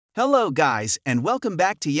Hello guys and welcome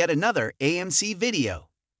back to yet another AMC video.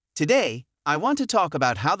 Today, I want to talk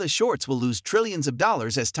about how the shorts will lose trillions of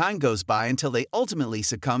dollars as time goes by until they ultimately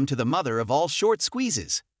succumb to the mother of all short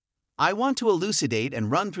squeezes. I want to elucidate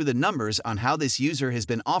and run through the numbers on how this user has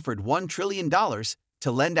been offered $1 trillion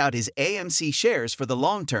to lend out his AMC shares for the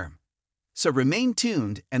long term. So remain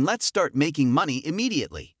tuned and let's start making money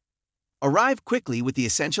immediately. Arrive quickly with the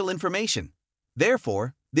essential information.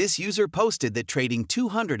 Therefore, this user posted that trading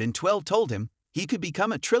 212 told him he could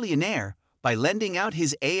become a trillionaire by lending out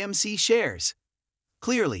his AMC shares.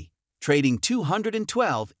 Clearly, trading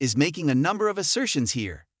 212 is making a number of assertions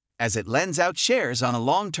here, as it lends out shares on a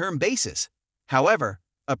long-term basis. However,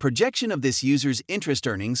 a projection of this user's interest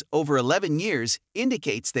earnings over 11 years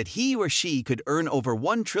indicates that he or she could earn over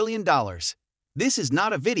 $1 trillion. This is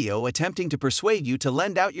not a video attempting to persuade you to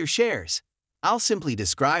lend out your shares. I'll simply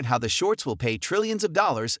describe how the shorts will pay trillions of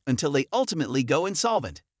dollars until they ultimately go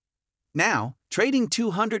insolvent. Now, trading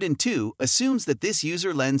 202 assumes that this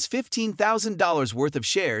user lends $15,000 worth of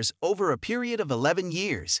shares over a period of 11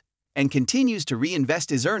 years and continues to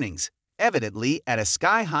reinvest his earnings, evidently at a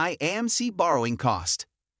sky-high AMC borrowing cost.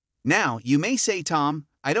 Now, you may say, Tom,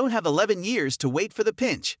 I don't have 11 years to wait for the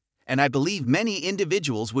pinch, and I believe many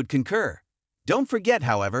individuals would concur. Don't forget,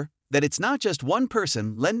 however, that it's not just one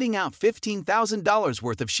person lending out $15,000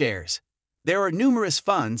 worth of shares. There are numerous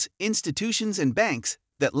funds, institutions, and banks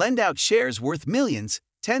that lend out shares worth millions,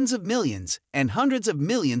 tens of millions, and hundreds of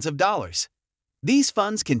millions of dollars. These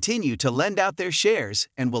funds continue to lend out their shares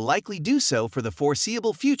and will likely do so for the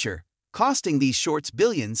foreseeable future, costing these shorts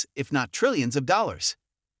billions, if not trillions of dollars.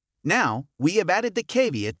 Now, we have added the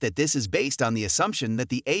caveat that this is based on the assumption that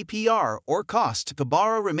the APR or cost to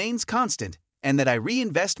borrow remains constant and that I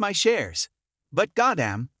reinvest my shares. But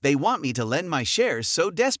goddamn, they want me to lend my shares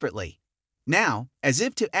so desperately. Now, as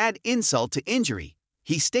if to add insult to injury,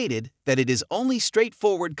 he stated that it is only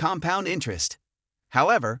straightforward compound interest.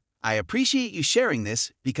 However, I appreciate you sharing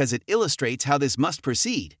this because it illustrates how this must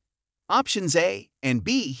proceed. Options A and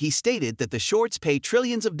B, he stated that the shorts pay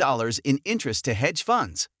trillions of dollars in interest to hedge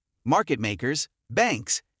funds, market makers,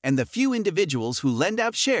 banks, and the few individuals who lend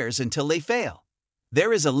out shares until they fail.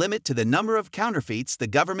 There is a limit to the number of counterfeits the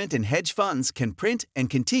government and hedge funds can print and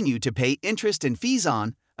continue to pay interest and fees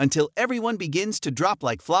on until everyone begins to drop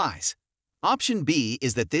like flies. Option B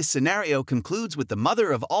is that this scenario concludes with the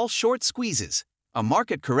mother of all short squeezes, a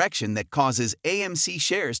market correction that causes AMC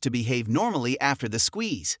shares to behave normally after the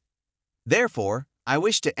squeeze. Therefore, I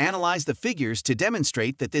wish to analyze the figures to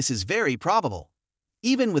demonstrate that this is very probable.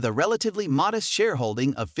 Even with a relatively modest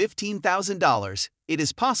shareholding of $15,000, it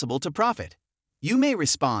is possible to profit. You may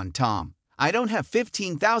respond, Tom, I don't have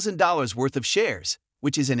 $15,000 worth of shares,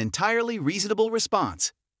 which is an entirely reasonable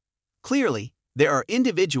response. Clearly, there are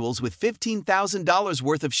individuals with $15,000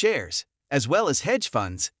 worth of shares, as well as hedge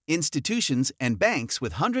funds, institutions, and banks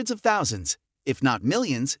with hundreds of thousands, if not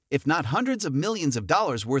millions, if not hundreds of millions of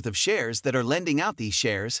dollars worth of shares that are lending out these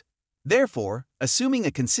shares. Therefore, assuming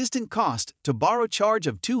a consistent cost to borrow charge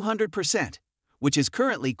of 200%, which is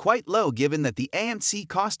currently quite low given that the AMC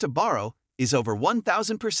cost to borrow is over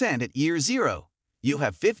 1,000% at year zero, you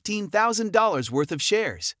have $15,000 worth of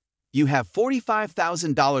shares. You have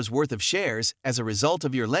 $45,000 worth of shares as a result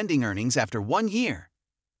of your lending earnings after 1 year.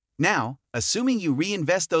 Now, assuming you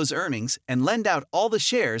reinvest those earnings and lend out all the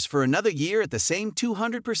shares for another year at the same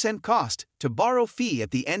 200% cost to borrow fee at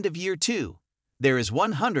the end of year 2, there is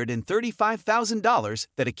 $135,000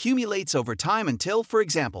 that accumulates over time until, for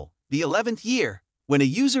example, the 11th year, when a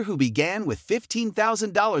user who began with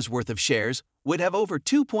 $15,000 worth of shares would have over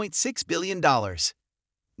 $2.6 billion.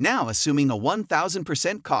 Now, assuming a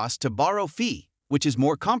 1,000% cost to borrow fee, which is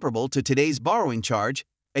more comparable to today's borrowing charge,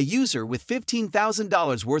 a user with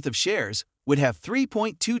 $15,000 worth of shares would have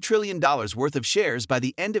 $3.2 trillion worth of shares by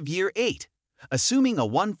the end of year 8, assuming a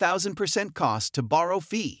 1,000% cost to borrow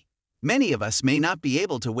fee. Many of us may not be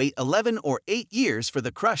able to wait 11 or 8 years for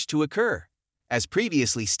the crush to occur. As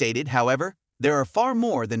previously stated, however, there are far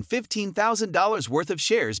more than $15,000 worth of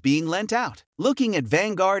shares being lent out. Looking at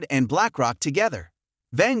Vanguard and BlackRock together,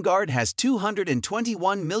 Vanguard has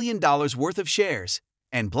 $221 million worth of shares,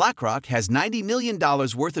 and BlackRock has $90 million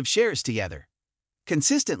worth of shares together.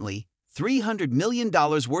 Consistently, $300 million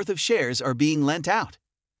worth of shares are being lent out.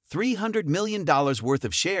 $300 million worth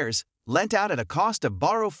of shares lent out at a cost of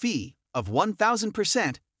borrow fee of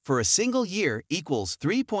 1,000% for a single year equals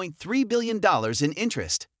 $3.3 billion in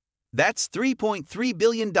interest. That's $3.3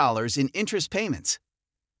 billion in interest payments.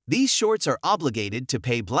 These shorts are obligated to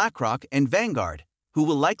pay BlackRock and Vanguard, who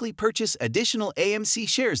will likely purchase additional AMC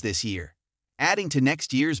shares this year, adding to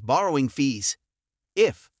next year's borrowing fees.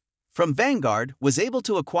 If, from Vanguard was able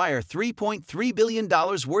to acquire $3.3 billion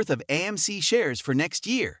worth of AMC shares for next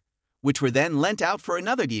year, which were then lent out for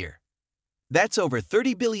another year. That's over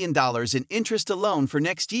 $30 billion in interest alone for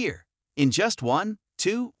next year. In just 1,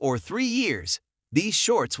 2, or 3 years, these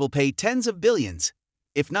shorts will pay tens of billions,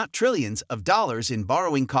 if not trillions, of dollars in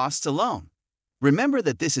borrowing costs alone. Remember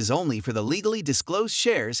that this is only for the legally disclosed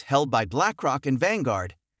shares held by BlackRock and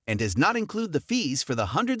Vanguard, and does not include the fees for the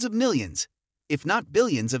hundreds of millions, if not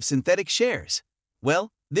billions, of synthetic shares.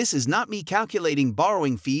 Well, this is not me calculating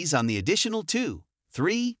borrowing fees on the additional 2,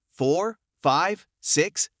 3, 4, 5,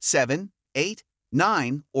 6, 7, 8,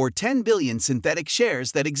 9, or 10 billion synthetic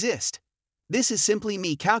shares that exist. This is simply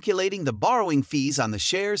me calculating the borrowing fees on the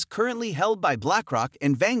shares currently held by BlackRock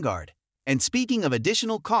and Vanguard. And speaking of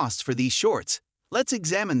additional costs for these shorts, let's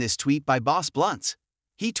examine this tweet by Boss Blunts.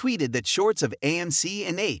 He tweeted that shorts of AMC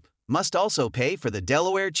and APE must also pay for the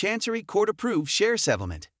Delaware Chancery Court-approved share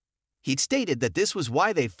settlement. He'd stated that this was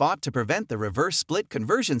why they fought to prevent the reverse split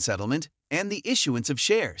conversion settlement and the issuance of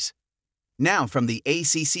shares. Now, from the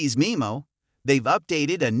ACC's memo, they've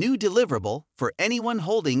updated a new deliverable for anyone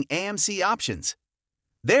holding AMC options.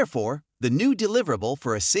 Therefore, the new deliverable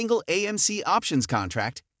for a single AMC options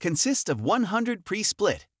contract consists of 100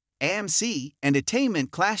 pre-split AMC and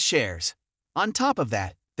attainment class shares. On top of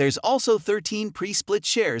that, there's also 13 pre-split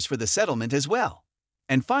shares for the settlement as well.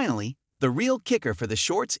 And finally, the real kicker for the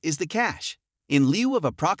shorts is the cash. In lieu of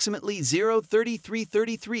approximately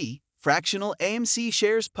 0.3333 fractional AMC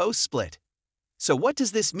shares post-split. So what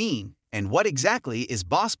does this mean, and what exactly is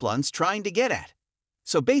Boss Blunts trying to get at?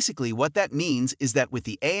 So basically what that means is that with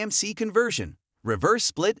the AMC conversion, reverse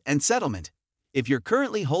split, and settlement, if you're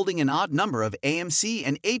currently holding an odd number of AMC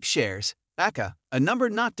and APE shares, aka a number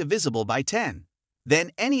not divisible by 10,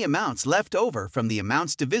 then any amounts left over from the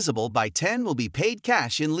amounts divisible by 10 will be paid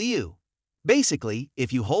cash in lieu. Basically,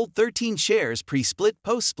 if you hold 13 shares pre-split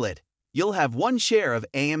post-split, you'll have 1 share of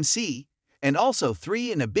AMC and also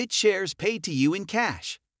 3 and a bit shares paid to you in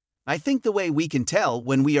cash. I think the way we can tell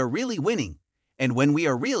when we are really winning and when we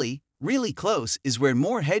are really, really close is where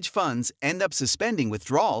more hedge funds end up suspending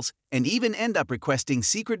withdrawals and even end up requesting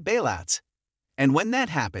secret bailouts. And when that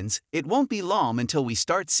happens, it won't be long until we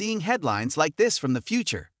start seeing headlines like this from the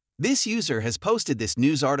future. This user has posted this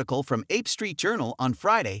news article from Ape Street Journal on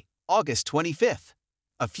Friday, August 25th.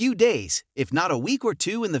 A few days, if not a week or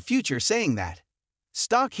two in the future, saying that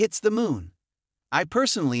stock hits the moon. I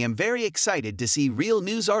personally am very excited to see real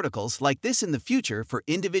news articles like this in the future for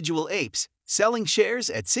individual apes selling shares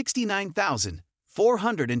at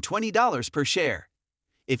 $69,420 per share.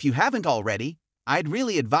 If you haven't already, I'd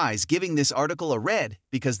really advise giving this article a read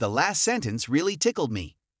because the last sentence really tickled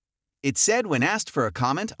me. It said when asked for a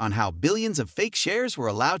comment on how billions of fake shares were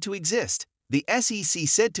allowed to exist, the SEC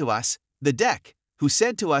said to us, the DEC, who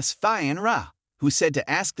said to us, Fayan Ra, who said to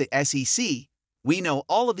ask the SEC, we know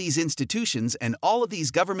all of these institutions and all of these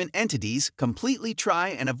government entities completely try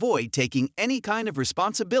and avoid taking any kind of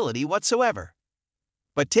responsibility whatsoever.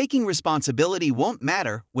 But taking responsibility won't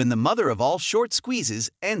matter when the mother of all short squeezes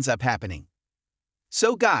ends up happening.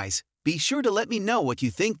 So guys, be sure to let me know what you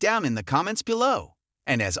think down in the comments below.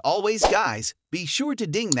 And as always guys, be sure to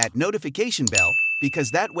ding that notification bell because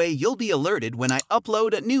that way you'll be alerted when I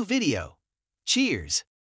upload a new video. Cheers!